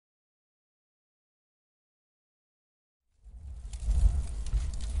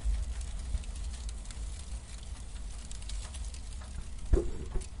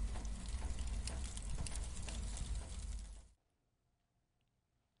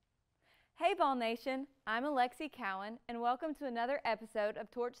Hey Ball Nation, I'm Alexi Cowan and welcome to another episode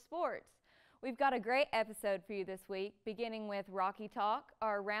of Torch Sports. We've got a great episode for you this week, beginning with Rocky Talk,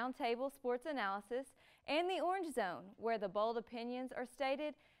 our roundtable sports analysis, and the Orange Zone, where the bold opinions are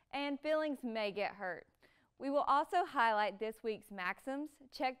stated and feelings may get hurt. We will also highlight this week's maxims,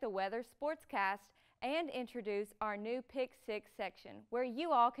 check the weather sportscast, and introduce our new Pick 6 section, where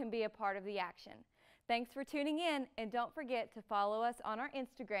you all can be a part of the action. Thanks for tuning in, and don't forget to follow us on our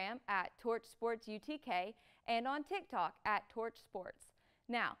Instagram at TorchSportsUTK and on TikTok at TorchSports.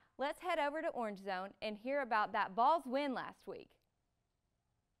 Now, let's head over to Orange Zone and hear about that Vols win last week.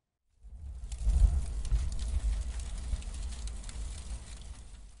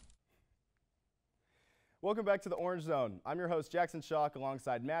 Welcome back to the Orange Zone. I'm your host, Jackson Schock,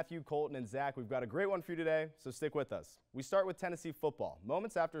 alongside Matthew, Colton, and Zach. We've got a great one for you today, so stick with us. We start with Tennessee football.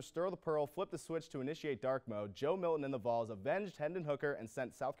 Moments after Stir the Pearl flipped the switch to initiate dark mode, Joe Milton and the Vols avenged Hendon Hooker and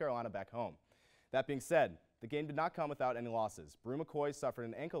sent South Carolina back home. That being said, the game did not come without any losses. Brew McCoy suffered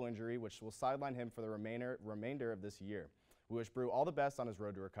an ankle injury, which will sideline him for the remainder of this year. We wish Brew all the best on his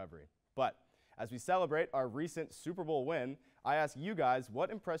road to recovery. But as we celebrate our recent Super Bowl win, I ask you guys,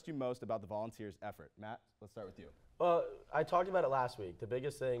 what impressed you most about the Volunteers' effort? Matt, let's start with you. Well, I talked about it last week. The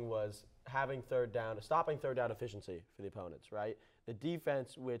biggest thing was having stopping third down efficiency for the opponents, right? The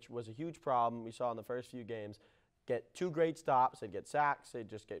defense, which was a huge problem we saw in the first few games, get two great stops. They'd get sacks. They'd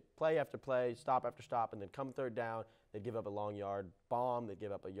just get play after play, stop after stop, and then come third down, they'd give up a long yard bomb. They'd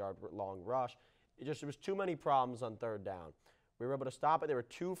give up a yard-long rush. There was too many problems on third down. We were able to stop it. They were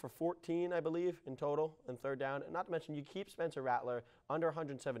 2 for 14, I believe, in total in third down. And not to mention, you keep Spencer Rattler under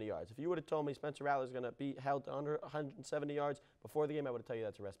 170 yards. If you would have told me Spencer Rattler is going to be held to under 170 yards before the game, I would have told you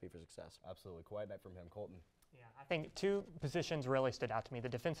that's a recipe for success. Absolutely. Quiet night from him. Colton. Yeah, I think two positions really stood out to me. The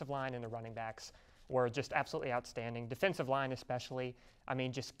defensive line and the running backs were just absolutely outstanding. Defensive line especially, I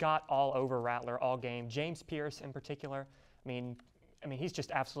mean, just got all over Rattler all game. James Pierce in particular, I mean, he's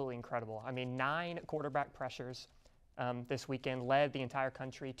just absolutely incredible. I mean, 9 quarterback pressures this weekend, led the entire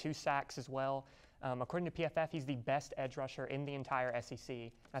country, 2 sacks as well. According to PFF, he's the best edge rusher in the entire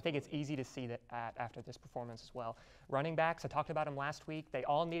SEC. I think it's easy to see that after this performance as well. Running backs, I talked about them last week. They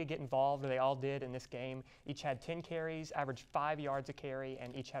all need to get involved, or they all did in this game. Each had 10 carries, averaged 5 yards a carry,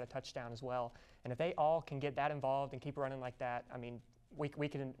 and each had a touchdown as well. And if they all can get that involved and keep running like that, I mean, we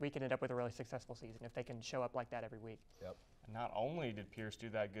can end up with a really successful season if they can show up like that every week. Yep. And not only did Pierce do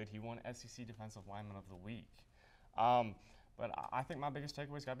that good, he won SEC Defensive Lineman of the Week. But I think my biggest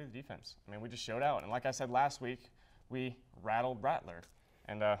takeaway's got to be the defense. I mean, we just showed out. And like I said last week, we rattled Rattler.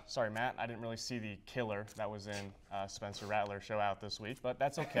 And sorry, Matt, I didn't really see the killer that was in Spencer Rattler show out this week, but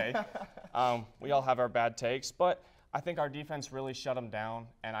that's okay. We all have our bad takes. But I think our defense really shut them down.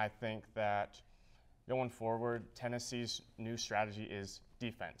 And I think that going forward, Tennessee's new strategy is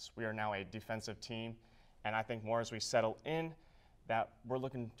defense. We are now a defensive team. And I think more as we settle in, that we're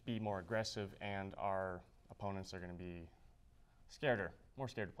looking to be more aggressive, and our opponents are going to be more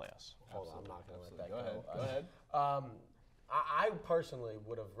scared to play us. Hold on, I'm not going to let that Go ahead. I personally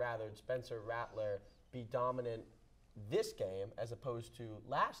would have rathered Spencer Rattler be dominant this game as opposed to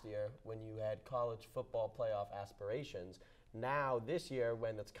last year when you had college football playoff aspirations. Now this year,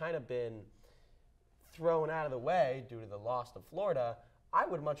 when it's kind of been thrown out of the way due to the loss to Florida, I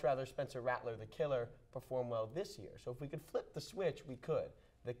would much rather Spencer Rattler, the killer, perform well this year. So if we could flip the switch, we could.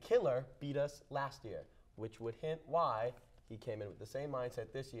 The killer beat us last year, which would hint why he came in with the same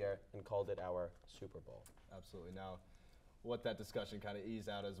mindset this year and called it our Super Bowl. Absolutely. Now, let that discussion kind of ease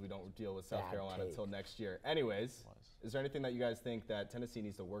out as we don't deal with South Bad Carolina take. until next year. Anyways, is there anything that you guys think that Tennessee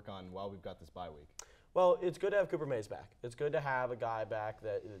needs to work on while we've got this bye week? Well, it's good to have Cooper Mays back. It's good to have a guy back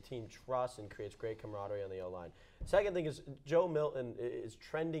that the team trusts and creates great camaraderie on the O-line. Second thing is Joe Milton is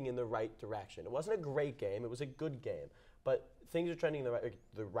trending in the right direction. It wasn't a great game. It was a good game. But things are trending in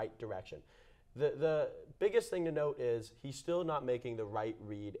the right direction. The biggest thing to note is he's still not making the right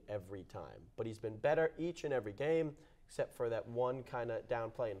read every time. But he's been better each and every game, except for that one kind of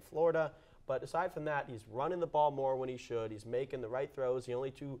down play in Florida. But aside from that, he's running the ball more when he should. He's making the right throws. The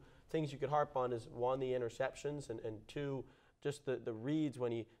only 2 things you could harp on is 1, the interceptions, and 2, just the reads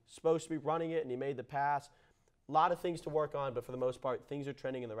when he's supposed to be running it and he made the pass. A lot of things to work on, but for the most part, things are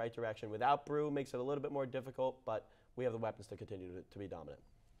trending in the right direction. Without Brew, makes it a little bit more difficult, but we have the weapons to continue to be dominant.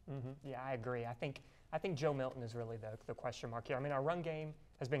 Yeah, I agree. I think Joe Milton is really the question mark here. I mean, our run game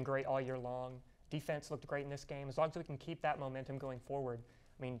has been great all year long. Defense looked great in this game. As long as we can keep that momentum going forward,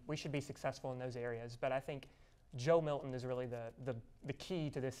 I mean, we should be successful in those areas. But I think Joe Milton is really the key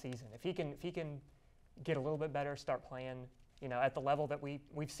to this season. If he can get a little bit better, start playing, at the level that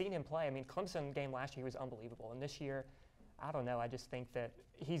we've seen him play. I mean, Clemson game last year was unbelievable, and this year, I don't know. I just think that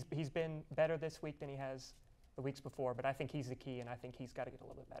he's been better this week than he has the weeks before, but I think he's the key, and I think he's got to get a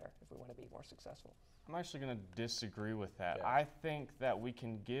little bit better if we want to be more successful. I'm actually going to disagree with that. Yeah. I think that we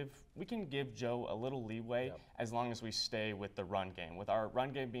can give Joe a little leeway Yep. as long as we stay with the run game. With our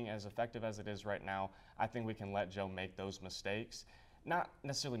run game being as effective as it is right now, I think we can let Joe make those mistakes. Not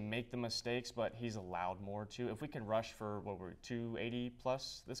necessarily make the mistakes, but he's allowed more to. If we can rush for, 280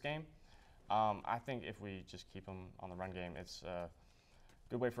 plus this game, I think if we just keep him on the run game, it's a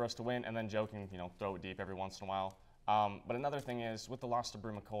good way for us to win, and then Joe can, throw it deep every once in a while. But another thing is, with the loss to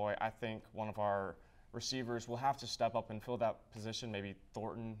Brew McCoy, I think one of our receivers will have to step up and fill that position, maybe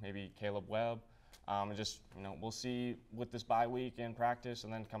Thornton, maybe Caleb Webb. And just, we'll see with this bye week in practice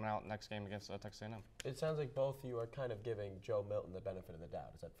and then coming out next game against Texas A&M. It sounds like both of you are kind of giving Joe Milton the benefit of the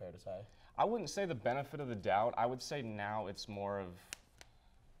doubt. Is that fair to say? I wouldn't say the benefit of the doubt. I would say now it's more of,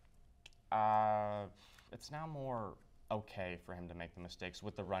 it's now more okay for him to make the mistakes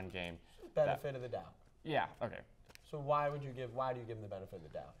with the run game. Benefit of the doubt. Yeah, okay. So why do you give him the benefit of the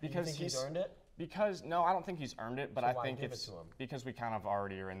doubt? Because you think he's earned it? Because, no, I don't think he's earned it, but So I why think give it it's to him? because we kind of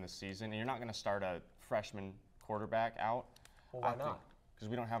already are in the season, and you're not going to start a freshman quarterback out. Well, why not? Because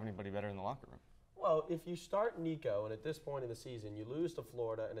we don't have anybody better in the locker room. Well, if you start Nico, and at this point in the season you lose to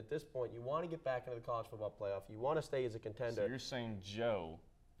Florida, and at this point you want to get back into the college football playoff, you want to stay as a contender. So you're saying Joe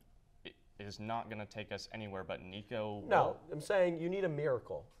is not going to take us anywhere but Nico? No, I'm saying you need a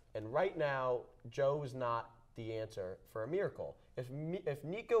miracle. And right now, Joe is not the answer for a miracle. If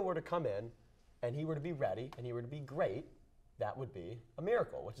Nico were to come in and he were to be ready and he were to be great, that would be a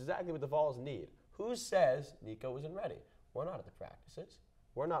miracle, which is exactly what the Vols need. Who says Nico isn't ready? We're not at the practices.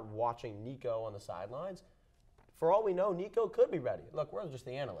 We're not watching Nico on the sidelines. For all we know, Nico could be ready. Look, we're just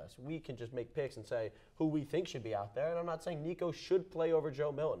the analysts. We can just make picks and say who we think should be out there. And I'm not saying Nico should play over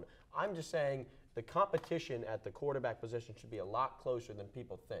Joe Milton. I'm just saying the competition at the quarterback position should be a lot closer than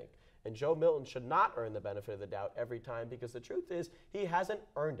people think. And Joe Milton should not earn the benefit of the doubt every time, because the truth is he hasn't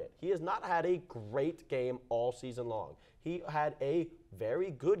earned it. He has not had a great game all season long. He had a very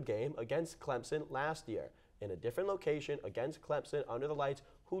good game against Clemson last year in a different location against Clemson under the lights,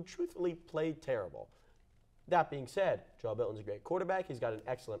 who truthfully played terrible. That being said, Joe Milton's a great quarterback. He's got an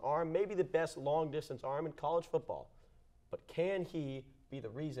excellent arm, maybe the best long-distance arm in college football. But can he be the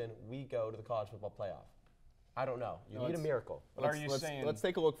reason we go to the college football playoff? I don't know. You need a miracle. But are you saying? Let's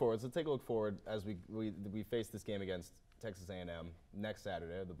take a look forward. Let's take a look forward as we face this game against Texas A&M next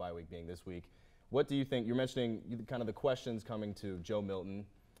Saturday, the bye week being this week. What do you think? You're mentioning kind of the questions coming to Joe Milton.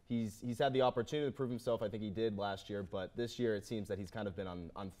 He's had the opportunity to prove himself. I think he did last year, but this year it seems that he's kind of been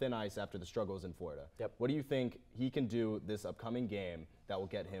on thin ice after the struggles in Florida. Yep. What do you think he can do this upcoming game that will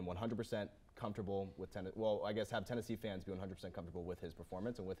get him 100% comfortable with Tennessee? Well, I guess have Tennessee fans be 100% comfortable with his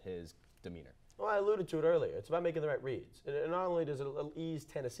performance and with his demeanor. Well, I alluded to it earlier. It's about making the right reads. And not only does it ease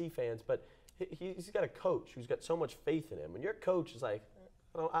Tennessee fans, but he's got a coach who's got so much faith in him. When your coach is like,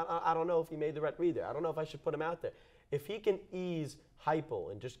 I don't know if he made the right read there. I don't know if I should put him out there. If he can ease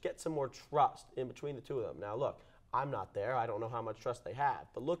Heupel and just get some more trust in between the two of them. Now, look, I'm not there. I don't know how much trust they have.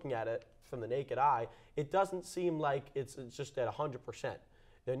 But looking at it from the naked eye, it doesn't seem like it's just at 100%.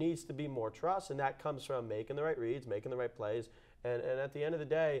 There needs to be more trust, and that comes from making the right reads, making the right plays. And at the end of the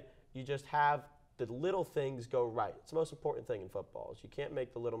day, you just have the little things go right. It's the most important thing in football is you can't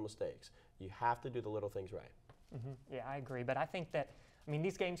make the little mistakes. You have to do the little things right. Mm-hmm. Yeah, I agree. But I think that,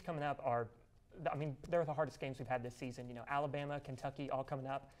 these games coming up are, they're the hardest games we've had this season. Alabama, Kentucky, all coming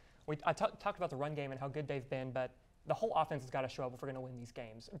up. I talked about the run game and how good they've been, but the whole offense has got to show up if we're going to win these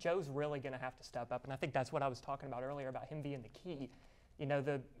games. Joe's really going to have to step up, and I think that's what I was talking about earlier about him being the key.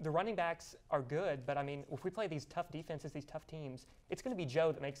 The running backs are good, but if we play these tough defenses, these tough teams, it's going to be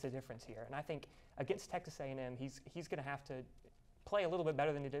Joe that makes the difference here. And I think against Texas A&M, he's going to have to play a little bit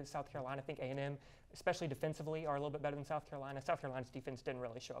better than he did at South Carolina. I think A&M, especially defensively, are a little bit better than South Carolina. South Carolina's defense didn't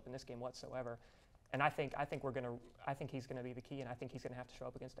really show up in this game whatsoever. And I think he's going to be the key, and I think he's going to have to show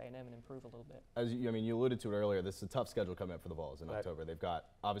up against A&M and improve a little bit. As you alluded to it earlier, this is a tough schedule coming up for the Vols in October. They've got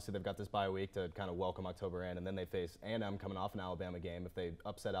this bye week to kind of welcome October in, and then they face A&M coming off an Alabama game. If they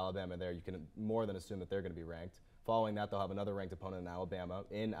upset Alabama there, you can more than assume that they're going to be ranked. Following that, they'll have another ranked opponent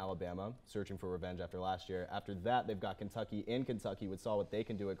in Alabama, searching for revenge after last year. After that, they've got Kentucky in Kentucky. We saw what they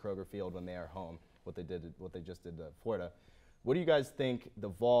can do at Kroger Field when they are home, what they just did to Florida. What do you guys think the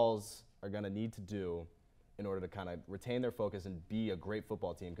Vols are going to need to do in order to kind of retain their focus and be a great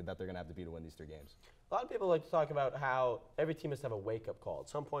football team that they're going to have to be to win these 3 games? A lot of people like to talk about how every team has to have a wake-up call at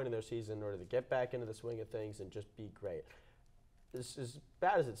some point in their season in order to get back into the swing of things and just be great. As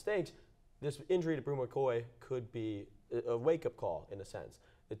bad as it stinks, this injury to Brew McCoy could be a wake-up call in a sense.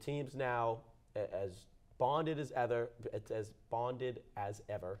 The team's now as bonded as ever. It's as bonded as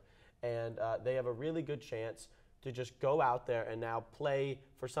ever, and they have a really good chance to just go out there and now play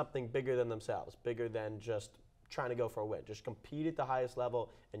for something bigger than themselves, bigger than just trying to go for a win. Just compete at the highest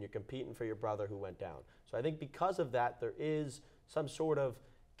level, and you're competing for your brother who went down. So I think because of that, there is some sort of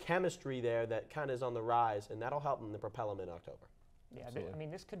chemistry there that kind of is on the rise, and that'll help them to propel them in October. Yeah, I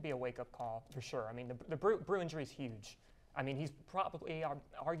mean, this could be a wake-up call for sure. I mean, the Brew injury is huge. I mean, he's probably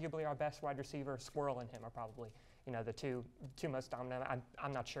arguably our best wide receiver. Squirrel and him are probably, the two most dominant.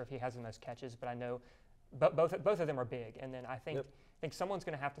 I'm not sure if he has the most catches, but I know both of them are big. And then I think someone's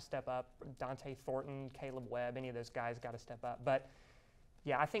going to have to step up. Dante Thornton, Caleb Webb, any of those guys got to step up. But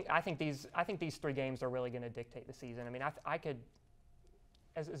yeah, I think these 3 games are really going to dictate the season. I mean, I could.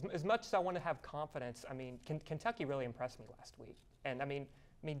 As much as I want to have confidence, I mean, Kentucky really impressed me last week, and I mean,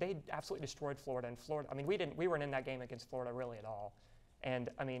 they absolutely destroyed Florida. And Florida, I mean, we weren't in that game against Florida really at all, and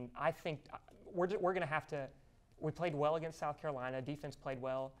I mean, I think we're going to have to. We played well against South Carolina. Defense played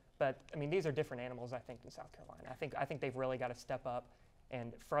well, but I mean, these are different animals, I think, than South Carolina. I think they've really got to step up,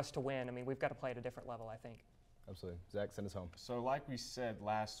 and for us to win, I mean, we've got to play at a different level, I think. Absolutely, Zach, send us home. So, like we said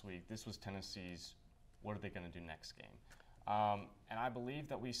last week, this was Tennessee's. What are they going to do next game? And I believe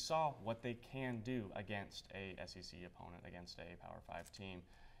that we saw what they can do against a SEC opponent, against a Power 5 team.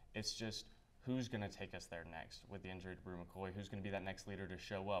 It's just who's going to take us there next with the injury to Brew McCoy? Who's going to be that next leader to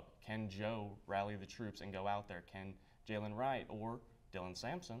show up? Can Joe rally the troops and go out there? Can Jalen Wright or Dylan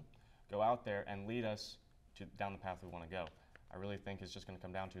Sampson go out there and lead us down the path we want to go? I really think it's just going to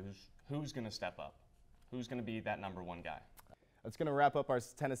come down to who's going to step up? Who's going to be that number 1 guy? That's going to wrap up our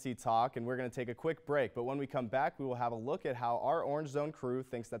Tennessee talk, and we're going to take a quick break. But when we come back, we will have a look at how our Orange Zone crew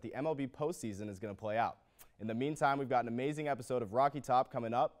thinks that the MLB postseason is going to play out. In the meantime, we've got an amazing episode of Rocky Top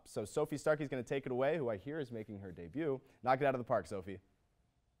coming up. So Sophie Starkey is going to take it away, who I hear is making her debut. Knock it out of the park, Sophie.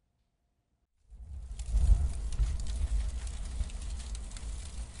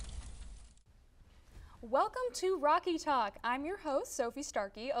 Welcome to Rocky Talk. I'm your host, Sophie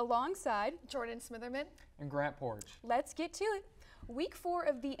Starkey, alongside Jordan Smitherman and Grant Porch. Let's get to it. Week 4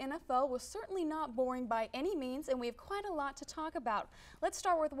 of the NFL was certainly not boring by any means, and we have quite a lot to talk about. Let's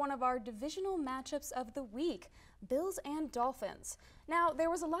start with one of our divisional matchups of the week, Bills and Dolphins. Now,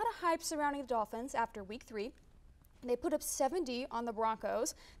 there was a lot of hype surrounding the Dolphins after Week 3. They put up 70 on the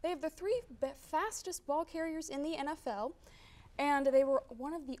Broncos. They have the 3 fastest ball carriers in the NFL, and they were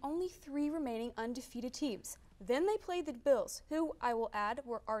one of the only 3 remaining undefeated teams. Then they played the Bills, who, I will add,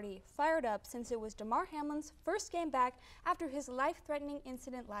 were already fired up since it was Damar Hamlin's first game back after his life-threatening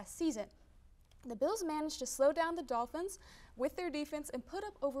incident last season. The Bills managed to slow down the Dolphins with their defense and put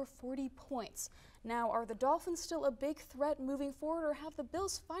up over 40 points. Now, are the Dolphins still a big threat moving forward, or have the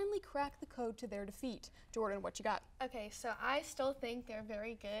Bills finally cracked the code to their defeat? Jordan, what you got? Okay, so I still think they're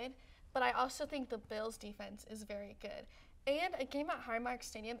very good, but I also think the Bills' defense is very good. And a game at Highmark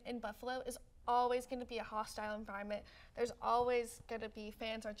Stadium in Buffalo is always going to be a hostile environment. There's always going to be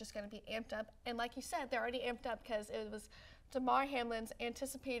fans are just going to be amped up. And like you said, they're already amped up because it was Damar Hamlin's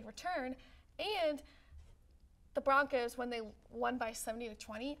anticipated return. And the Broncos, when they won by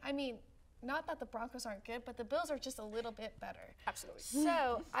 70-20, I mean, not that the Broncos aren't good, but the Bills are just a little bit better. Absolutely.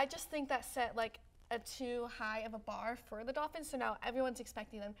 So I just think that set like a too high of a bar for the Dolphins. So now everyone's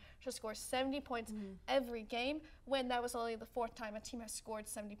expecting them to score 70 points every game, when that was only the 4th time a team has scored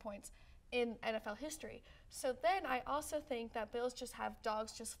 70 points in NFL history. So then I also think that Bills just have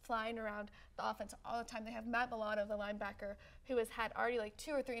dogs just flying around the offense all the time. They have Matt Milano, the linebacker, who has had already like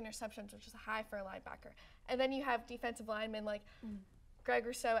 2 or 3 interceptions, which is high for a linebacker. And then you have defensive linemen like Greg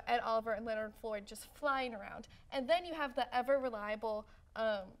Rousseau, Ed Oliver, and Leonard Floyd just flying around. And then you have the ever reliable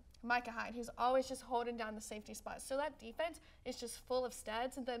Micah Hyde, who's always just holding down the safety spot. So that defense is just full of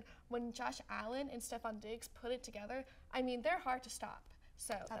studs. And then when Josh Allen and Stephon Diggs put it together, I mean, they're hard to stop.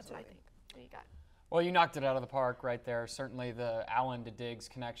 So that's what I think. What do you got? Well, you knocked it out of the park right there. Certainly the Allen to Diggs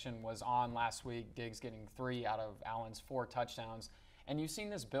connection was on last week. Diggs getting 3 out of Allen's 4 touchdowns. And you've seen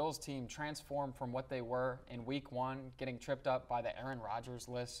this Bills team transform from what they were in Week 1, getting tripped up by the Aaron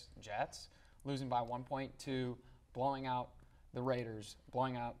Rodgers-less Jets, losing by 1 point, to blowing out the Raiders,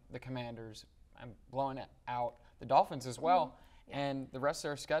 blowing out the Commanders, and blowing out the Dolphins as well. And the rest of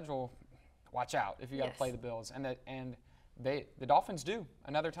their schedule, watch out if you got to play the Bills. And the Dolphins do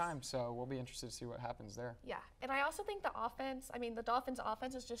another time, so we'll be interested to see what happens there. Yeah, and I also think the Dolphins'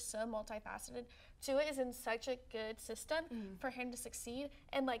 offense is just so multifaceted. Tua is in such a good system for him to succeed.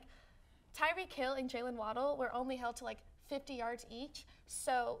 And, like, Tyreek Hill and Jalen Waddle were only held to, like, 50 yards each.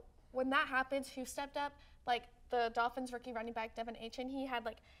 So when that happens, who stepped up? Like, the Dolphins rookie running back, Devin Achane, he had,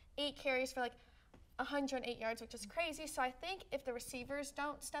 like, 8 carries for, like, 108 yards, which is crazy. So I think if the receivers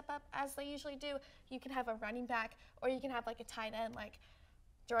don't step up as they usually do, you can have a running back or you can have like a tight end like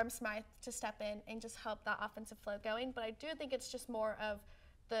Durham Smythe to step in and just help that offensive flow going. But I do think it's just more of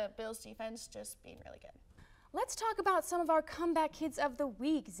the Bills defense just being really good. Let's talk about some of our comeback kids of the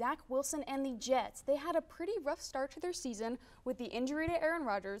week, Zach Wilson and the Jets. They had a pretty rough start to their season with the injury to Aaron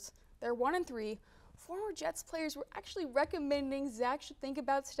Rodgers. They're 1-3. Former Jets players were actually recommending Zach should think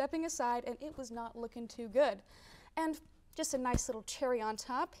about stepping aside, and it was not looking too good. And just a nice little cherry on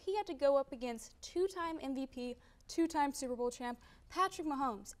top, he had to go up against two-time MVP, two-time Super Bowl champ, Patrick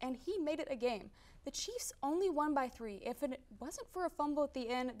Mahomes, and he made it a game. The Chiefs only won by 3. If it wasn't for a fumble at the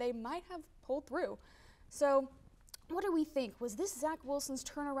end, they might have pulled through. So what do we think? Was this Zach Wilson's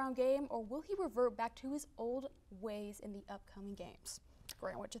turnaround game, or will he revert back to his old ways in the upcoming games?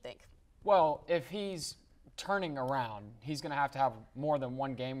 Grant, what do you think? Well, if he's turning around, he's going to have more than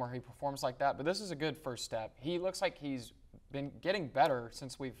one game where he performs like that. But this is a good first step. He looks like he's been getting better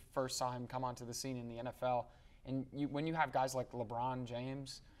since we first saw him come onto the scene in the NFL. And when you have guys like LeBron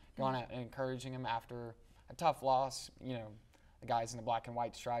James going out and encouraging him after a tough loss, you know, the guys in the black and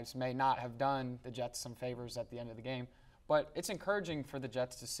white stripes may not have done the Jets some favors at the end of the game. But it's encouraging for the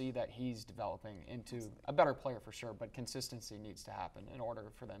Jets to see that he's developing into a better player for sure, but consistency needs to happen in order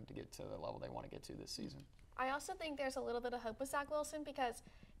for them to get to the level they want to get to this season. I also think there's a little bit of hope with Zach Wilson because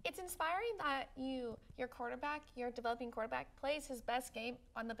it's inspiring that your quarterback, your developing quarterback, plays his best game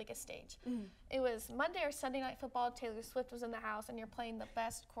on the biggest stage. It was Monday or Sunday Night Football, Taylor Swift was in the house, and you're playing the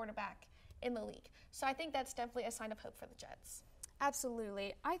best quarterback in the league. So I think that's definitely a sign of hope for the Jets.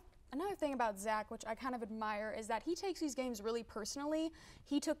 Absolutely. Another thing about Zach, which I kind of admire, is that he takes these games really personally.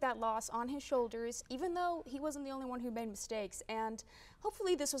 He took that loss on his shoulders, even though he wasn't the only one who made mistakes. And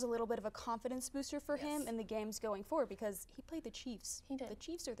hopefully this was a little bit of a confidence booster for him in the games going forward, because he played the Chiefs. He did. The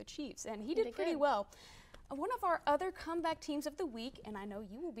Chiefs are the Chiefs, and he did pretty well. One of our other comeback teams of the week, and I know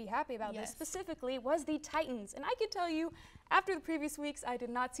you will be happy about this specifically, was the Titans. And I can tell you, after the previous weeks, I did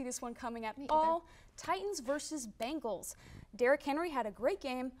not see this one coming at all. Titans versus Bengals. Derrick Henry had a great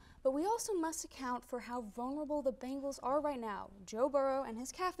game, but we also must account for how vulnerable the Bengals are right now. Joe Burrow and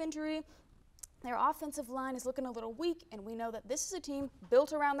his calf injury, their offensive line is looking a little weak, and we know that this is a team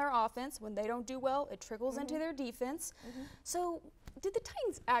built around their offense. When they don't do well, it trickles into their defense. So did the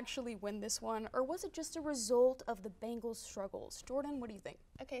Titans actually win this one, or was it just a result of the Bengals' struggles? Jordan, what do you think?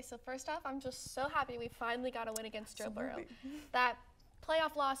 Okay, so first off, I'm just so happy we finally got a win against Joe Burrow. That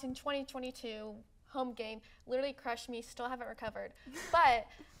playoff loss in 2022, home game, literally crushed me, still haven't recovered. But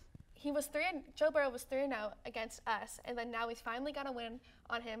Joe Burrow was 3-0 against us, and then now he's finally got a win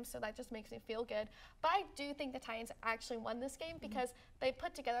on him, so that just makes me feel good. But I do think the Titans actually won this game because they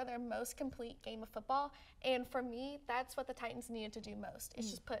put together their most complete game of football, and for me, that's what the Titans needed to do most.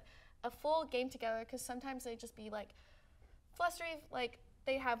 It's just put a full game together, because sometimes they just be like flustery, like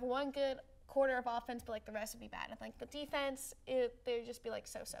they have one good quarter of offense, but like the rest would be bad. And like the defense, they'd just be like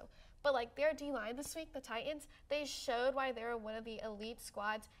so-so. But like their D-line this week, the Titans, they showed why they're one of the elite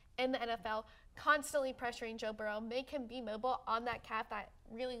squads in the NFL, constantly pressuring Joe Burrow, make him be mobile on that calf that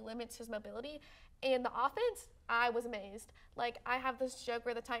really limits his mobility. And the offense, I was amazed. Like, I have this joke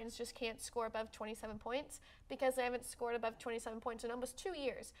where the Titans just can't score above 27 points because they haven't scored above 27 points in almost 2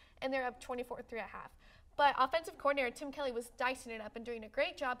 years, and they're up 24-3 at half. But offensive coordinator Tim Kelly was dicing it up and doing a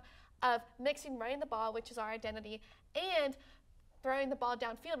great job of mixing running the ball, which is our identity, and throwing the ball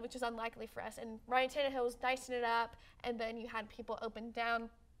downfield, which is unlikely for us. And Ryan Tannehill was dicing it up, and then you had people open down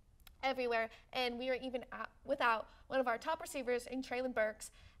everywhere, and we were even without one of our top receivers in Traylon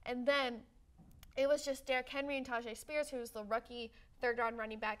Burks. And then it was just Derrick Henry and Tajay Spears, who's the rookie third-round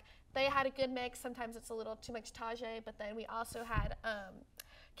running back. They had a good mix. Sometimes it's a little too much Tajay, but then we also had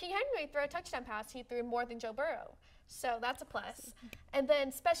King Henry throw a touchdown pass. He threw more than Joe Burrow, so that's a plus. And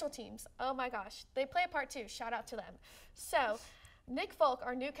then special teams. Oh my gosh, they play a part too. Shout out to them. So Nick Folk,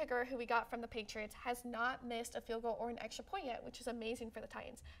 our new kicker who we got from the Patriots, has not missed a field goal or an extra point yet, which is amazing for the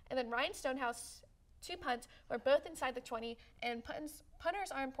Titans. And then Ryan Stonehouse, 2 punts, were both inside the 20, and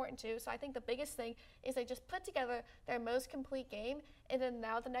punters are important too. So I think the biggest thing is they just put together their most complete game, and then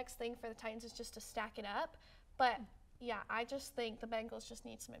now the next thing for the Titans is just to stack it up. But yeah, I just think the Bengals just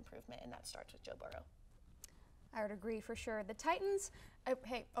need some improvement, and that starts with Joe Burrow. I would agree for sure. The Titans,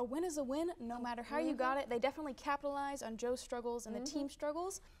 hey, a win is a win, no matter how you got it. They definitely capitalize on Joe's struggles and the team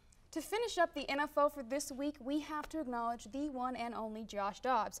struggles. To finish up the NFL for this week, we have to acknowledge the one and only Josh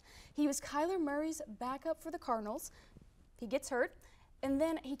Dobbs. He was Kyler Murray's backup for the Cardinals. He gets hurt, and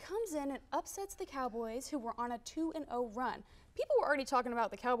then he comes in and upsets the Cowboys, who were on a 2-0 run. People were already talking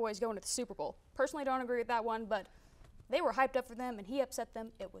about the Cowboys going to the Super Bowl. Personally, don't agree with that one, but they were hyped up for them, and he upset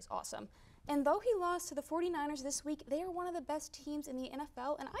them. It was awesome. And though he lost to the 49ers this week, they are one of the best teams in the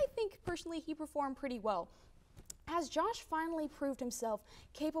NFL, and I think personally he performed pretty well. Has Josh finally proved himself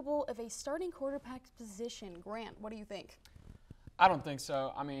capable of a starting quarterback position? Grant, what do you think? I don't think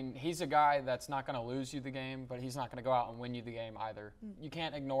so. I mean, he's a guy that's not going to lose you the game, but he's not going to go out and win you the game either. You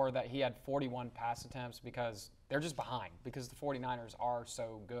can't ignore that he had 41 pass attempts because they're just behind because the 49ers are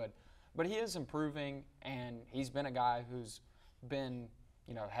so good. But he is improving, and he's been a guy who's been,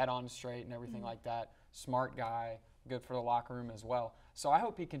 head on straight and everything like that. Smart guy, good for the locker room as well. So I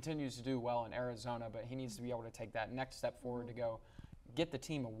hope he continues to do well in Arizona, but he needs to be able to take that next step forward to go get the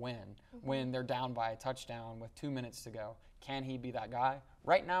team a win when they're down by a touchdown with 2 minutes to go. Can he be that guy?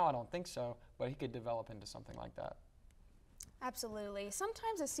 Right now, I don't think so, but he could develop into something like that. Absolutely.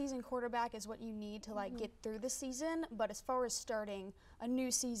 Sometimes a seasoned quarterback is what you need to get through the season, but as far as starting a new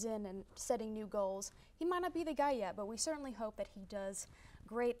season and setting new goals, he might not be the guy yet, but we certainly hope that he does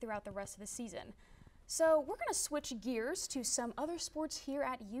great throughout the rest of the season. So we're going to switch gears to some other sports here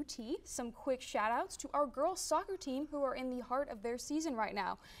at UT. Some quick shout outs to our girls soccer team who are in the heart of their season right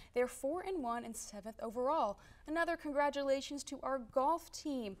now. They're 4-1 and 7th overall. Another congratulations to our golf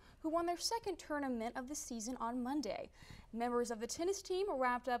team who won their second tournament of the season on Monday. Members of the tennis team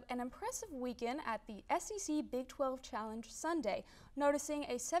wrapped up an impressive weekend at the SEC Big 12 Challenge Sunday, noticing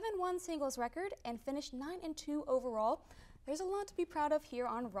a 7-1 singles record and finished 9-2 overall. There's a lot to be proud of here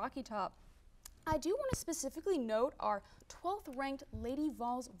on Rocky Top. I do want to specifically note our 12th ranked Lady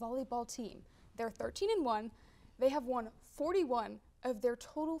Vols volleyball team. They're 13-1. They have won 41 of their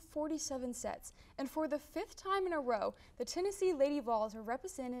total 47 sets. And for the 5th time in a row, the Tennessee Lady Vols are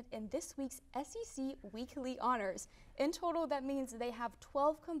represented in this week's SEC Weekly Honors. In total, that means they have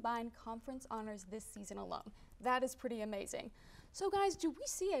 12 combined conference honors this season alone. That is pretty amazing. So guys, do we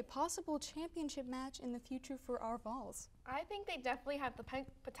see a possible championship match in the future for our Vols? I think they definitely have the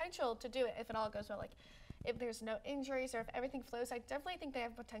potential to do it if it all goes well. Like, if there's no injuries or if everything flows, I definitely think they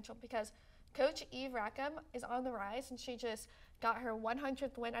have potential because Coach Eve Rackham is on the rise, and she just got her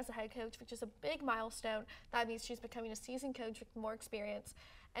 100th win as a head coach, which is a big milestone. That means she's becoming a seasoned coach with more experience.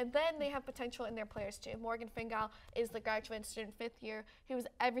 And then they have potential in their players too. Morgan Fingal is the graduate student 5th year who is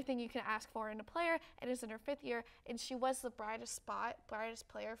everything you can ask for in a player and is in her 5th year, and she was the brightest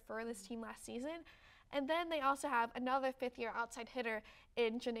player for this team last season. And then they also have another 5th year outside hitter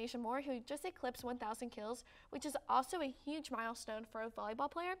in Janasia Moore who just eclipsed 1,000 kills, which is also a huge milestone for a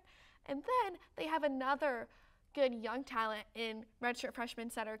volleyball player. And then they have another good young talent in redshirt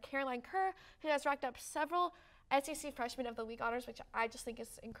freshman setter Caroline Kerr, who has racked up several SEC Freshman of the Week honors, which I just think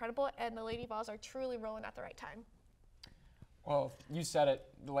is incredible, and the Lady Vols are truly rolling at the right time. Well, you said it.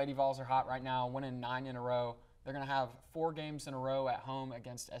 The Lady Vols are hot right now, winning 9 in a row. They're going to have 4 games in a row at home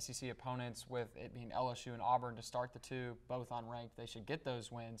against SEC opponents, with it being LSU and Auburn to start the 2, both unranked. They should get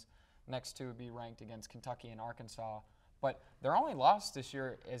those wins. Next 2 would be ranked against Kentucky and Arkansas. But their only loss this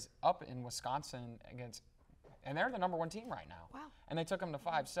year is up in Wisconsin and they're the #1 team right now. Wow. And they took them to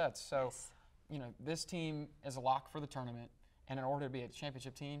 5 sets. So, this team is a lock for the tournament. And in order to be a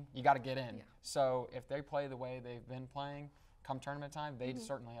championship team, you got to get in. Yeah. So if they play the way they've been playing, come tournament time, they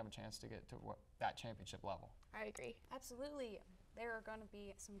certainly have a chance to get to that championship level. I agree. Absolutely. There are going to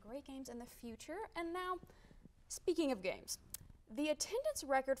be some great games in the future. And now, speaking of games, the attendance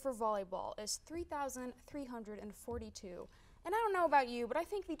record for volleyball is 3,342. And I don't know about you, but I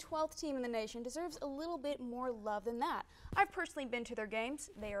think the 12th team in the nation deserves a little bit more love than that. I've personally been to their games.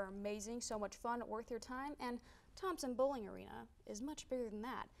 They are amazing, so much fun, worth your time, and Thompson Bowling Arena is much bigger than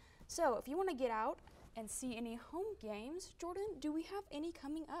that. So if you want to get out and see any home games, Jordan, do we have any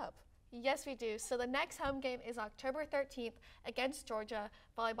coming up? Yes, we do. So the next home game is October 13th against Georgia.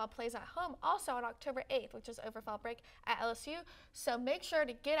 Volleyball plays at home also on October 8th, which is over fall break at LSU. So make sure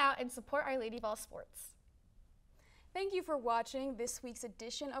to get out and support our Lady Vol sports. Thank you for watching this week's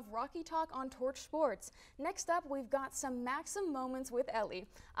edition of Rocky Talk on Torch Sports. Next up, we've got some Maxim Moments with Ellie.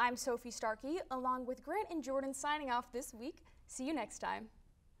 I'm Sophie Starkey, along with Grant and Jordan signing off this week. See you next time.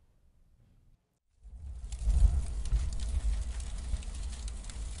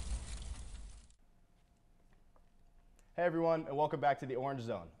 Hey everyone, and welcome back to the Orange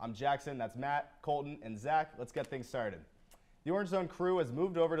Zone. I'm Jackson, that's Matt, Colton, and Zach. Let's get things started. The Orange Zone crew has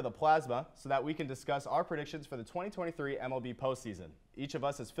moved over to the Plasma so that we can discuss our predictions for the 2023 MLB postseason. Each of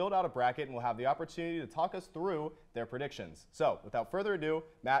us has filled out a bracket and will have the opportunity to talk us through their predictions. So, without further ado,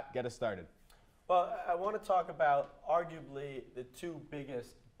 Matt, get us started. Well, I want to talk about arguably the 2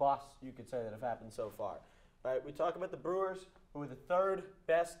 biggest busts you could say that have happened so far. Right? We talk about the Brewers, who are the 3rd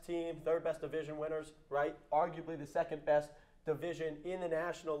best team, 3rd best division winners, right? Arguably the 2nd best division in the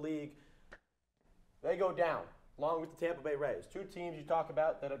National League. They go down along with the Tampa Bay Rays. Two teams you talk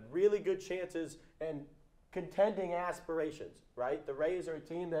about that had really good chances and contending aspirations, right? The Rays are a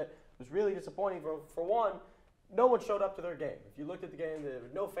team that was really disappointing. For one, no one showed up to their game. If you looked at the game, there were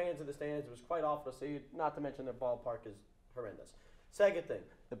no fans in the stands. It was quite awful to see, not to mention their ballpark is horrendous. Second thing,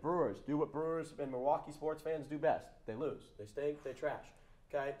 the Brewers do what Brewers and Milwaukee sports fans do best. They lose. They stink. They trash.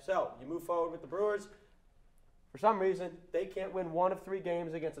 Okay? So you move forward with the Brewers. For some reason, they can't win one of 3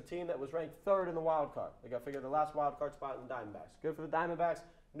 games against a team that was ranked 3rd in the wild card. They got to figure the last wild card spot in the Diamondbacks. Good for the Diamondbacks.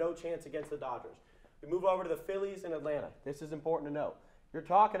 No chance against the Dodgers. We move over to the Phillies and Atlanta. This is important to know. You're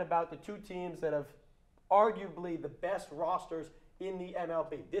talking about the two teams that have arguably the best rosters in the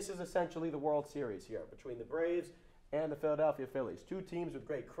MLB. This is essentially the World Series here between the Braves and the Philadelphia Phillies. Two teams with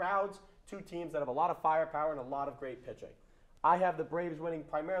great crowds, two teams that have a lot of firepower and a lot of great pitching. I have the Braves winning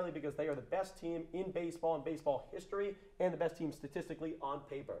primarily because they are the best team in baseball and baseball history and the best team statistically on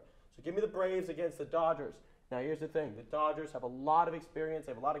paper. So give me the Braves against the Dodgers. Now here's the thing. The Dodgers have a lot of experience.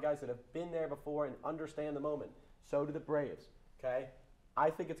 They have a lot of guys that have been there before and understand the moment. So do the Braves. Okay? I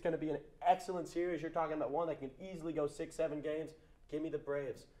think it's going to be an excellent series. You're talking about one that can easily go 6-7 games. Give me the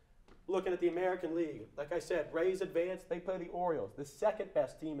Braves. Looking at the American League, like I said, Rays advance. They play the Orioles, the second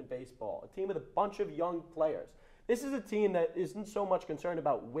best team in baseball, a team with a bunch of young players. This is a team that isn't so much concerned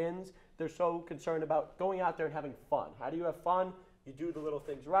about wins. They're so concerned about going out there and having fun. How do you have fun? You do the little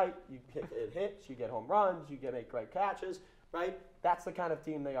things right. You hit hits. You get home runs. You make great catches, right? That's the kind of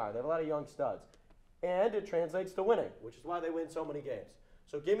team they are. They have a lot of young studs. And it translates to winning, which is why they win so many games.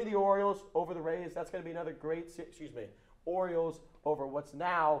 So give me the Orioles over the Rays. That's going to be another great, Orioles over what's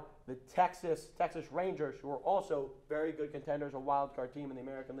now the Texas Rangers, who are also very good contenders, a wild card team in the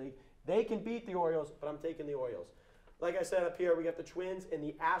American League. They can beat the Orioles, but I'm taking the Orioles. Like I said up here, we got the Twins and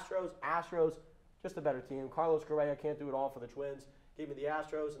the Astros. Astros, just a better team. Carlos Correa can't do it all for the Twins. Give me the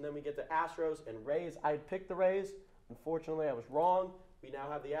Astros, and then we get the Astros and Rays. I had picked the Rays. Unfortunately, I was wrong. We now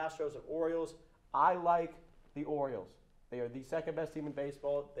have the Astros and Orioles. I like the Orioles. They are the second best team in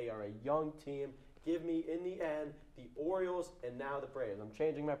baseball. They are a young team. Give me, in the end, the Orioles and now the Braves. I'm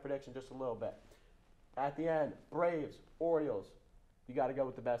changing my prediction just a little bit. At the end, Braves, Orioles, you got to go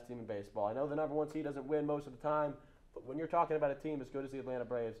with the best team in baseball. I know the number 1 seed doesn't win most of the time, but when you're talking about a team as good as the Atlanta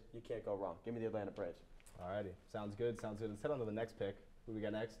Braves, you can't go wrong. Give me the Atlanta Braves. Alrighty, sounds good. Let's head on to the next pick. Who we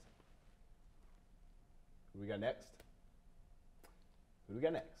got next?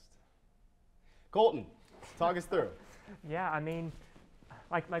 Colton, talk us through. Yeah, I mean,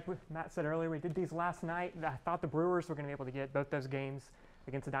 like Matt said earlier, we did these last night. I thought the Brewers were going to be able to get both those games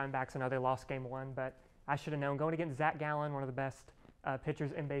against the Diamondbacks. I know they lost game 1, but I should have known. Going against Zach Gallen, one of the best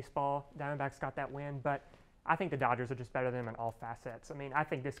pitchers in baseball, Diamondbacks got that win, but I think the Dodgers are just better than them in all facets. I mean, I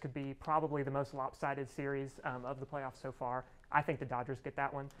think this could be probably the most lopsided series of the playoffs so far. I think the Dodgers get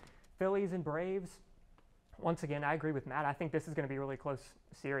that one. Phillies and Braves, once again, I agree with Matt. I think this is going to be a really close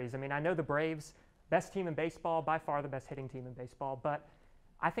series. I mean, I know the Braves, best team in baseball, by far the best hitting team in baseball, but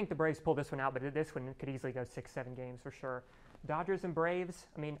I think the Braves pull this one out, but this one could easily go 6-7 games for sure. Dodgers and Braves,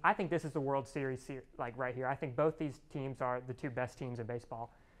 I mean, I think this is the World Series like right here. I think both these teams are the two best teams in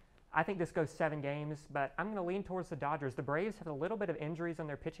baseball. I think this goes 7 games, but I'm going to lean towards the Dodgers. The Braves have a little bit of injuries on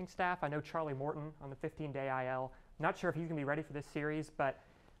their pitching staff. I know Charlie Morton on the 15-day IL. Not sure if he's going to be ready for this series, but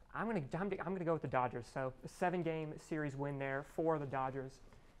I'm going to go with the Dodgers. So a 7-game series win there for the Dodgers.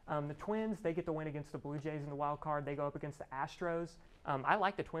 The Twins, they get the win against the Blue Jays in the wild card. They go up against the Astros. I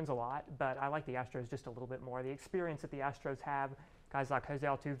like the Twins a lot, but I like the Astros just a little bit more. The experience that the Astros have, guys like Jose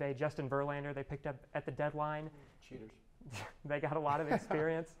Altuve, Justin Verlander, they picked up at the deadline. Cheaters. They got a lot of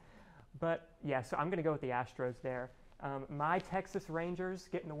experience. But, yeah, so I'm going to go with the Astros there. My Texas Rangers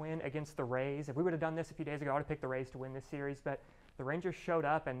getting the win against the Rays. If we would have done this a few days ago, I would have picked the Rays to win this series. But the Rangers showed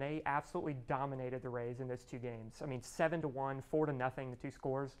up, and they absolutely dominated the Rays in those 2 games. I mean, 7-1, 4-0, the 2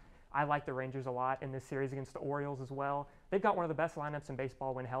 scores. I like the Rangers a lot in this series against the Orioles as well. They've got one of the best lineups in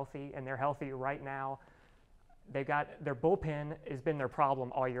baseball when healthy, and they're healthy right now. They've got their bullpen has been their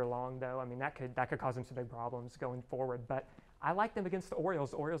problem all year long, though. I mean, that could cause them some big problems going forward. But I like them against the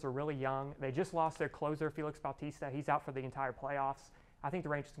Orioles. The Orioles are really young. They just lost their closer, Felix Bautista. He's out for the entire playoffs. I think the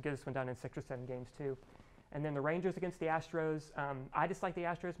Rangers can get this one done in 6 or 7 games, too. And then the Rangers against the Astros. I just like the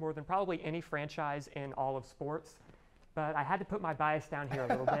Astros more than probably any franchise in all of sports. But I had to put my bias down here a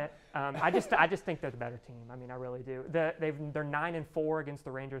little bit. I just think they're the better team. I mean, I really do. They're 9-4 against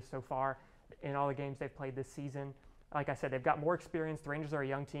the Rangers so far in all the games they've played this season. Like I said, they've got more experience. The Rangers are a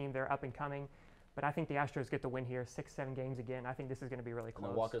young team. They're up and coming. But I think the Astros get the win here, 6-7 games again. I think this is going to be really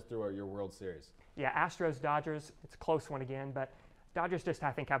close. Now walk us through your World Series. Yeah, Astros, Dodgers. It's a close one again, but Dodgers just,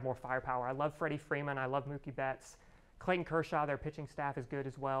 I think, have more firepower. I love Freddie Freeman. I love Mookie Betts. Clayton Kershaw, their pitching staff is good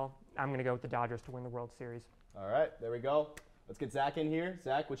as well. I'm going to go with the Dodgers to win the World Series. All right, there we go. Let's get Zach in here.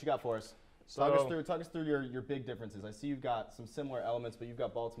 Zach, what you got for us? Talk us through your big differences. I see you've got some similar elements, but you've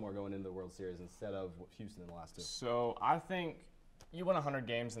got Baltimore going into the World Series instead of Houston in the last two. So I think you win 100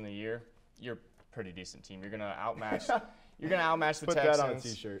 games in the year, you're a pretty decent team. You're gonna outmatch. You're gonna outmatch the Put Texans. that on a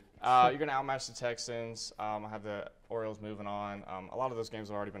T-shirt. You're gonna outmatch the Texans. I have the Orioles moving on. A lot of those games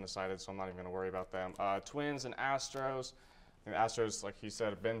have already been decided, so I'm not even gonna worry about them. Twins and Astros. I think the Astros, like he said,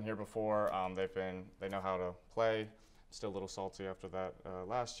 have been here before. They know how to play. Still a little salty after that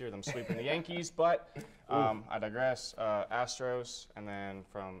last year, them sweeping the Yankees, but I digress. Astros, and then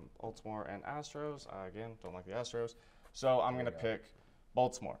from Baltimore and Astros, again, don't like the Astros, so I'm going to pick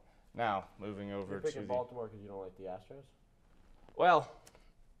Baltimore. Now, moving over You're picking Baltimore because you don't like the Astros? Well,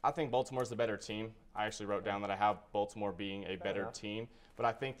 I think Baltimore's the better team. I actually wrote down that I have Baltimore being a better team, but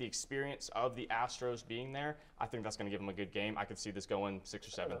I think the experience of the Astros being there, I think that's going to give them a good game. I could see this going 6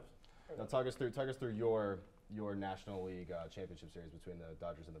 or 7. Now talk us through your National League championship series between the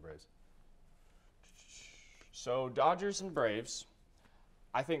Dodgers and the Braves. So Dodgers and Braves,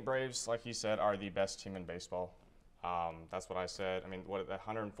 I think Braves, like you said, are the best team in baseball. That's what I said. I mean,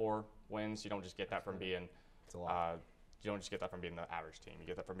 104 wins? You don't just get that from being. It's a lot. You don't just get that from being the average team. You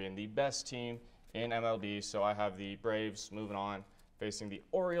get that from being the best team in MLB. So I have the Braves moving on, facing the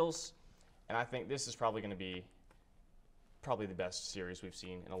Orioles, and I think this is probably going to be the best series we've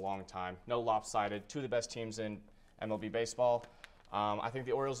seen in a long time. No lopsided. Two of the best teams in MLB baseball. I think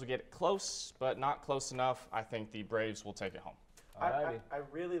the Orioles will get it close, but not close enough. I think the Braves will take it home. I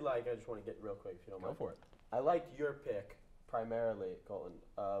really like, I just want to get real quick if you don't mind. Go for it. I liked your pick primarily, Colton,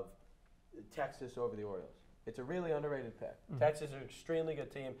 of Texas over the Orioles. It's a really underrated pick. Texas is an extremely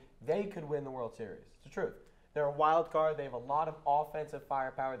good team. They could win the World Series. It's the truth. They're a wild card. They have a lot of offensive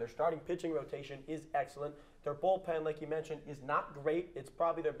firepower. Their starting pitching rotation is excellent. Their bullpen, like you mentioned, is not great. It's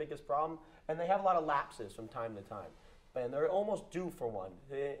probably their biggest problem. And they have a lot of lapses from time to time. And they're almost due for one,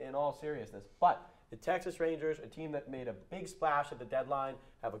 in all seriousness. But the Texas Rangers, a team that made a big splash at the deadline,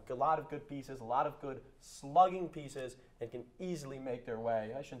 have a lot of good pieces, a lot of good slugging pieces, and can easily make their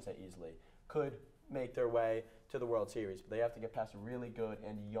way, I shouldn't say easily, could make their way to the World Series. But they have to get past a really good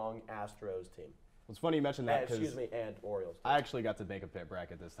and young Astros team. It's funny you mentioned that because and Orioles. I actually got to make a pit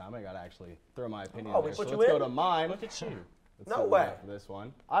bracket this time. I got to actually throw my opinion. Oh, there. we put so you let's in? go to mine. Look at you. No way. For this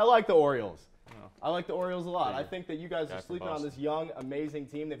one, I like the Orioles. Oh. I like the Orioles a lot. Yeah. I think that you guys Guy are from sleeping on Boston. this young, amazing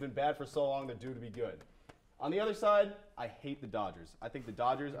team. They've been bad for so long. They're due to be good. On the other side, I hate the Dodgers. I think the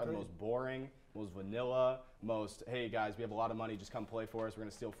Dodgers are the most boring, most vanilla, most, hey guys, we have a lot of money, just come play for us. We're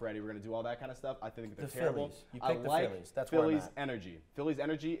going to steal Freddie. We're going to do all that kind of stuff. I think they're The terrible. Phillies. You I picked the like Phillies. That's where I'm Phillies at. energy. Phillies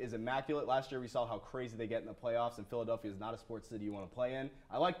energy is immaculate. Last year we saw how crazy they get in the playoffs, and Philadelphia is not a sports city you want to play in.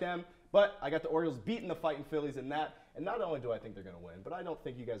 I like them, but I got the Orioles beating the fighting Phillies in that. And not only do I think they're going to win, but I don't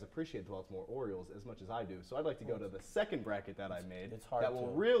think you guys appreciate the Baltimore Orioles as much as I do. So I'd like to go to the second bracket that I made. It's hard that will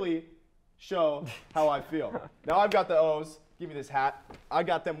to. really show how I feel. Now I've got the O's. Give me this hat. I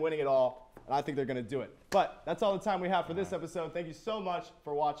got them winning it all, and I think they're going to do it. But that's all the time we have for this episode. Thank you so much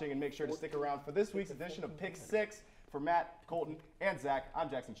for watching, and make sure to stick around for this week's edition of Pick 6. For Matt, Colton, and Zach, I'm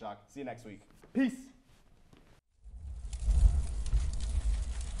Jackson Schock. See you next week. Peace.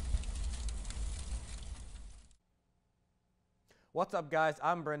 What's up, guys?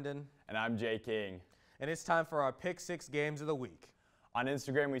 I'm Brendan, And I'm Jay King. and it's time for our Pick 6 games of the week. On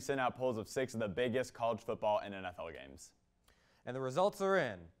Instagram, we sent out polls of 6 of the biggest college football and NFL games. And the results are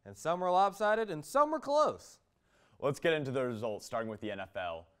in, and some were lopsided and some were close. Let's get into the results, starting with the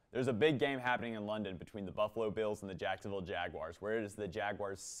NFL. There's a big game happening in London between the Buffalo Bills and the Jacksonville Jaguars, where it is the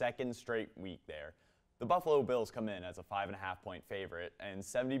Jaguars' second straight week there. The Buffalo Bills come in as a 5.5-point favorite, and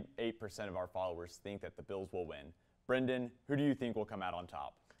 78% of our followers think that the Bills will win. Brendan, who do you think will come out on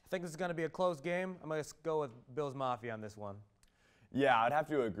top? I think this is going to be a close game. I'm going to go with Bills Mafia on this one. Yeah, I'd have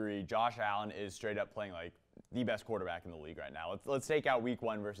to agree. Josh Allen is straight up playing like the best quarterback in the league right now. Let's take out week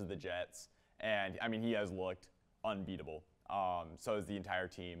 1 versus the Jets. And, I mean, he has looked unbeatable. So is the entire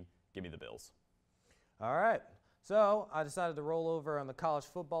team. Give me the Bills. All right. So I decided to roll over on the college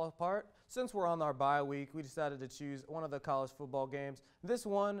football part. Since we're on our bye week, we decided to choose one of the college football games. This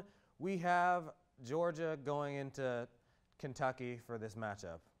one, we have Georgia going into Kentucky for this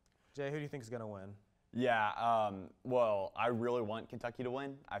matchup. Jay, who do you think is going to win? Yeah, well, I really want Kentucky to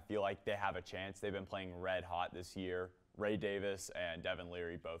win. I feel like they have a chance. They've been playing red hot this year. Ray Davis and Devin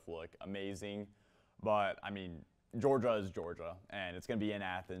Leary both look amazing. But, I mean, Georgia is Georgia, and it's going to be in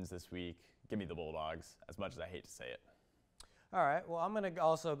Athens this week. Give me the Bulldogs, as much as I hate to say it. All right. Well, I'm going to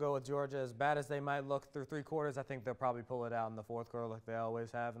also go with Georgia. As bad as they might look through 3 quarters, I think they'll probably pull it out in the 4th quarter like they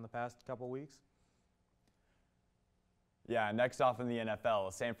always have in the past couple weeks. Yeah, next off in the NFL,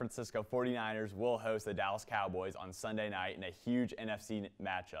 the San Francisco 49ers will host the Dallas Cowboys on Sunday night in a huge NFC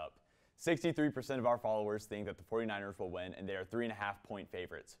matchup. 63% of our followers think that the 49ers will win, and they are 3.5-point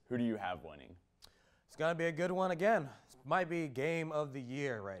favorites. Who do you have winning? It's going to be a good one again. This might be game of the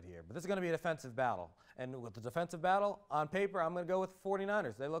year right here, but this is going to be a defensive battle. And with the defensive battle, on paper, I'm going to go with the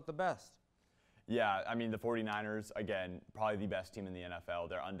 49ers. They look the best. Yeah, I mean, the 49ers, again, probably the best team in the NFL.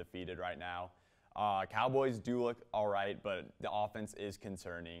 They're undefeated right now. Cowboys do look all right, but the offense is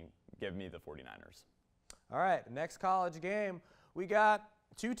concerning. Give me the 49ers. All right, next college game, we got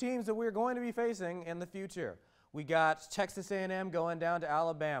two teams that we're going to be facing in the future. We got Texas A&M going down to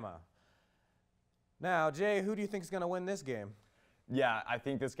Alabama. Now, Jay, who do you think is going to win this game? Yeah, I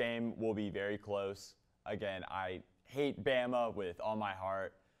think this game will be very close. Again, I hate Bama with all my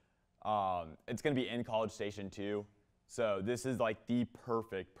heart. It's going to be in College Station too. So this is like the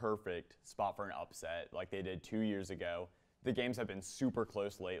perfect spot for an upset like they did 2 years ago. The games have been super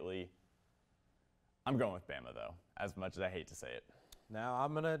close lately. I'm going with Bama though, as much as I hate to say it. Now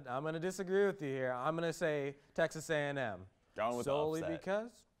I'm gonna disagree with you here. I'm gonna say Texas A&M. Going with solely the upset.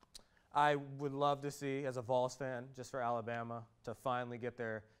 because I would love to see, as a Vols fan, just for Alabama to finally get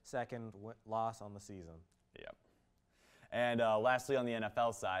their second loss on the season. Yep. And lastly, on the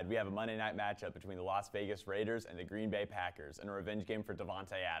NFL side, we have a Monday night matchup between the Las Vegas Raiders and the Green Bay Packers in a revenge game for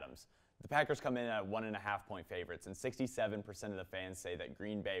Davante Adams. The Packers come in at 1.5-point favorites, and 67% of the fans say that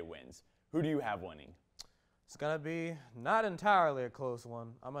Green Bay wins. Who do you have winning? It's going to be not entirely a close one.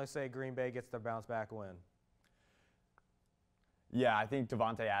 I'm going to say Green Bay gets their bounce-back win. Yeah, I think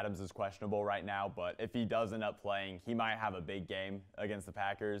Davante Adams is questionable right now, but if he does end up playing, he might have a big game against the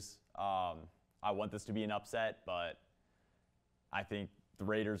Packers. I want this to be an upset, but I think the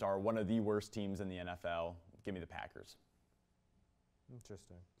Raiders are one of the worst teams in the NFL. Give me the Packers.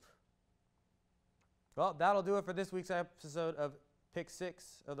 Interesting. Well, that'll do it for this week's episode of Pick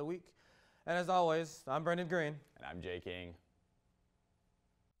 6 of the Week. And as always, I'm Brendan Green. And I'm Jay King.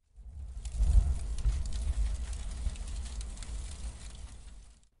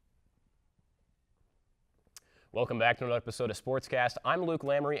 Welcome back to another episode of Sportscast. I'm Luke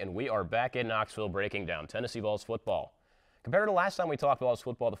Lamry, and we are back in Knoxville breaking down Tennessee Vols football. Compared to last time we talked Vols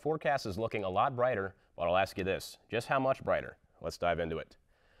football, the forecast is looking a lot brighter, but I'll ask you this, just how much brighter? Let's dive into it.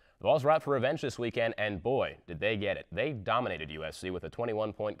 The Vols were out for revenge this weekend, and boy, did they get it. They dominated USC with a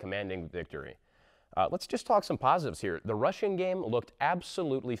 21-point commanding victory. Let's just talk some positives here. The rushing game looked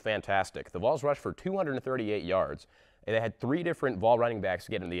absolutely fantastic. The Vols rushed for 238 yards. They had 3 different Vol running backs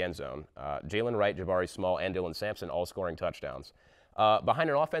get in the end zone. Jalen Wright, Jabari Small, and Dylan Sampson all scoring touchdowns.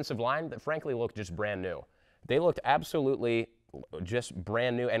 Behind an offensive line that frankly looked just brand new. They looked absolutely just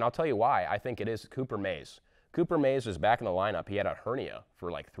brand new, and I'll tell you why. I think it is Cooper Mays. Cooper Mays is back in the lineup. He had a hernia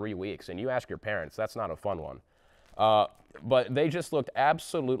for like 3 weeks, and you ask your parents, that's not a fun one. But they just looked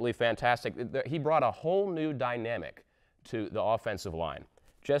absolutely fantastic. He brought a whole new dynamic to the offensive line.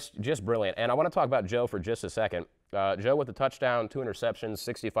 Just brilliant. And I want to talk about Joe for just a second. Joe with a touchdown, 2 interceptions,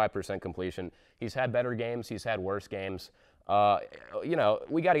 65% completion. He's had better games. He's had worse games. You know,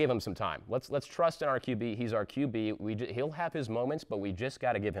 we got to give him some time. Let's trust in our QB. He's our QB. He'll have his moments, but we just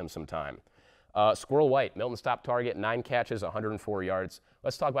got to give him some time. Squirrel White, Milton's top target, 9 catches, 104 yards.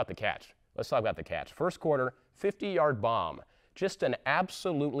 Let's talk about the catch. First quarter, 50-yard bomb. Just an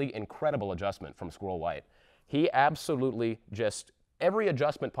absolutely incredible adjustment from Squirrel White. He absolutely just, every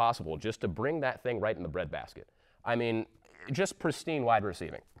adjustment possible just to bring that thing right in the breadbasket. I mean, just pristine wide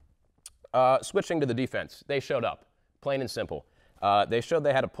receiving. Switching to the defense, they showed up, plain and simple. They showed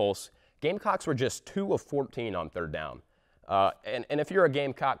they had a pulse. Gamecocks were just 2 of 14 on third down. And if you're a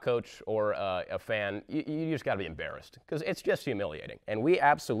Gamecock coach or a fan, you just got to be embarrassed because it's just humiliating. And we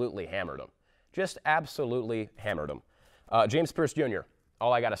absolutely hammered them. Just absolutely hammered them. James Pierce Jr.,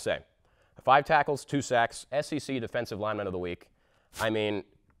 all I got to say, 5 tackles, 2 sacks, SEC Defensive Lineman of the Week. I mean,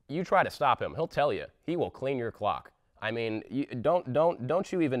 you try to stop him, he'll tell you. He will clean your clock. I mean,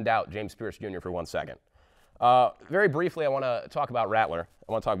 don't you even doubt James Pierce Jr. for 1 second. Very briefly, I want to talk about Rattler.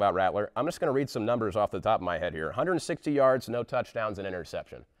 I'm just going to read some numbers off the top of my head here. 160 yards, no touchdowns, and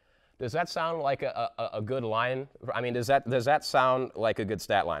interception. Does that sound like a good line? I mean, does that sound like a good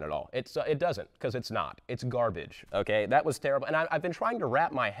stat line at all? It doesn't, because it's not. It's garbage, okay? That was terrible. And I've been trying to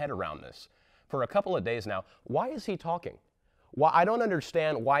wrap my head around this for a couple of days now. Why is he talking? I don't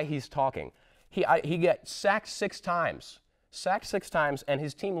understand why he's talking. He got sacked 6 times. And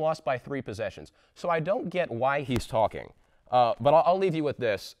his team lost by 3 possessions. So I don't get why he's talking. But I'll leave you with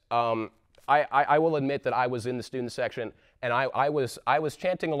this. I will admit that I was in the student section, and I was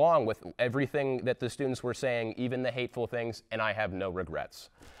chanting along with everything that the students were saying, even the hateful things, and I have no regrets.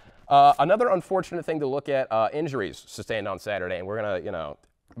 Another unfortunate thing to look at, injuries sustained on Saturday, and we're going to,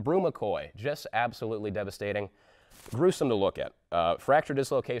 Brew McCoy, just absolutely devastating. Gruesome to look at. Fracture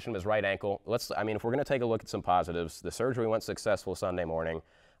dislocation of his right ankle. If we're going to take a look at some positives, the surgery went successful Sunday morning.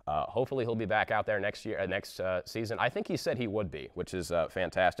 Hopefully he'll be back out there next season. I think he said he would be, which is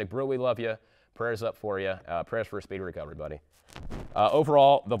fantastic. Brew, we love you. Prayers up for you. Prayers for a speedy recovery, buddy.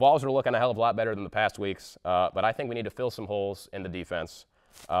 Overall, the Vols are looking a hell of a lot better than the past weeks, but I think we need to fill some holes in the defense.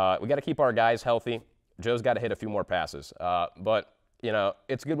 We got to keep our guys healthy. Joe's got to hit a few more passes. But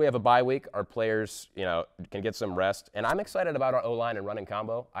it's good we have a bye week. Our players, can get some rest. And I'm excited about our O-line and running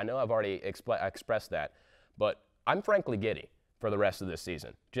combo. I know I've already expressed that, but I'm frankly giddy for the rest of this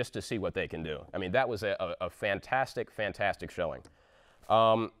season just to see what they can do. I mean, that was a fantastic, fantastic showing.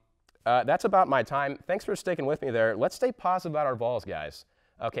 That's about my time. Thanks for sticking with me there. Let's stay positive about our Vols, guys.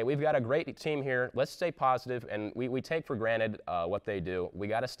 Okay, we've got a great team here. Let's stay positive, and we take for granted what they do. We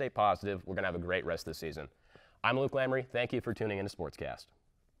got to stay positive. We're going to have a great rest of the season. I'm Luke Lamry. Thank you for tuning in to Sportscast.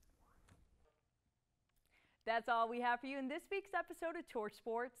 That's all we have for you in this week's episode of Torch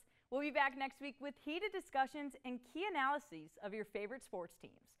Sports. We'll be back next week with heated discussions and key analyses of your favorite sports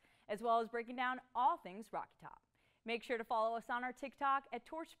teams, as well as breaking down all things Rocky Top. Make sure to follow us on our TikTok at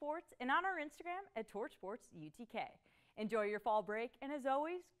Torch Sports and on our Instagram at Torch Sports UTK. Enjoy your fall break, and as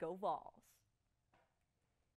always, go Vols.